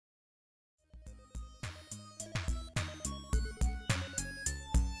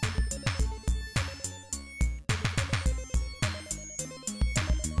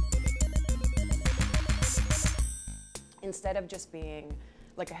instead of just being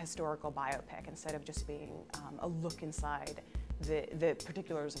like a historical biopic, instead of just being a look inside the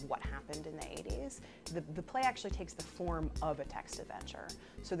particulars of what happened in the 80s, the play actually takes the form of a text adventure.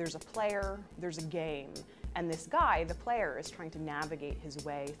 So there's a player, there's a game, and this guy, the player, is trying to navigate his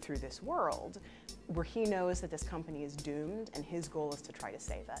way through this world where he knows that this company is doomed and his goal is to try to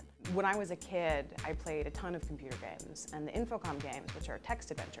save it. When I was a kid, I played a ton of computer games, and the Infocom games, which are text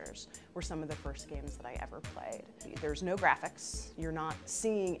adventures, were some of the first games that I ever played. There's no graphics, you're not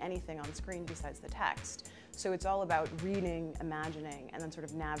seeing anything on screen besides the text. So it's all about reading, imagining, and then sort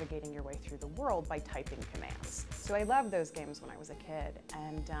of navigating your way through the world by typing commands. So I loved those games when I was a kid,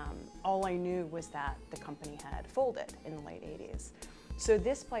 and all I knew was that the company had folded in the late 80s. So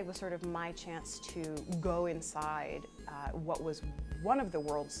this play was sort of my chance to go inside what was one of the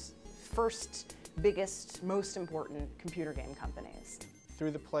world's first, biggest, most important computer game companies.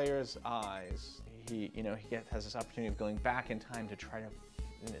 Through the player's eyes, he has this opportunity of going back in time to try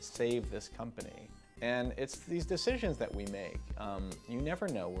to save this company. And it's these decisions that we make. You never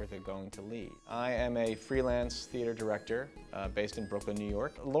know where they're going to lead. I am a freelance theater director based in Brooklyn, New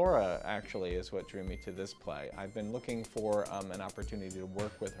York. Laura actually is what drew me to this play. I've been looking for an opportunity to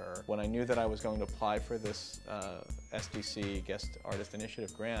work with her. When I knew that I was going to apply for this SDC Guest Artist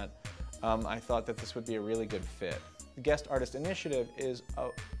Initiative grant, I thought that this would be a really good fit. The Guest Artist Initiative is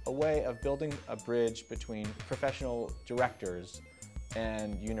a way of building a bridge between professional directors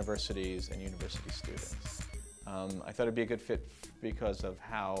and universities and university students. I thought it'd be a good fit because of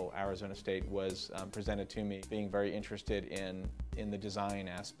how Arizona State was presented to me, being very interested in the design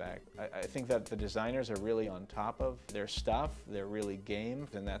aspect. I think that the designers are really on top of their stuff. They're really game,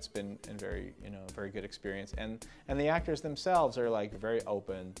 and that's been a very good experience. And the actors themselves are like very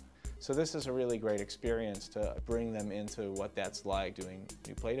open. So this is a really great experience to bring them into what that's like doing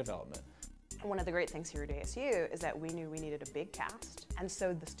new play development. One of the great things here at ASU is that we knew we needed a big cast, and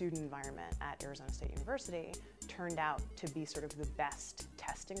so the student environment at Arizona State University turned out to be sort of the best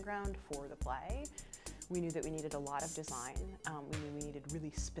testing ground for the play. We knew that we needed a lot of design, we knew we needed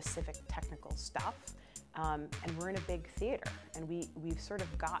really specific technical stuff, and we're in a big theater, and we've sort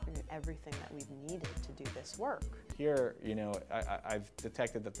of gotten everything that we've needed to do this work. Here, I've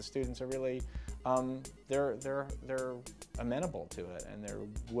detected that the students are really, they're amenable to it, and they're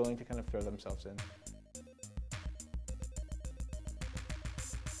willing to kind of throw themselves in.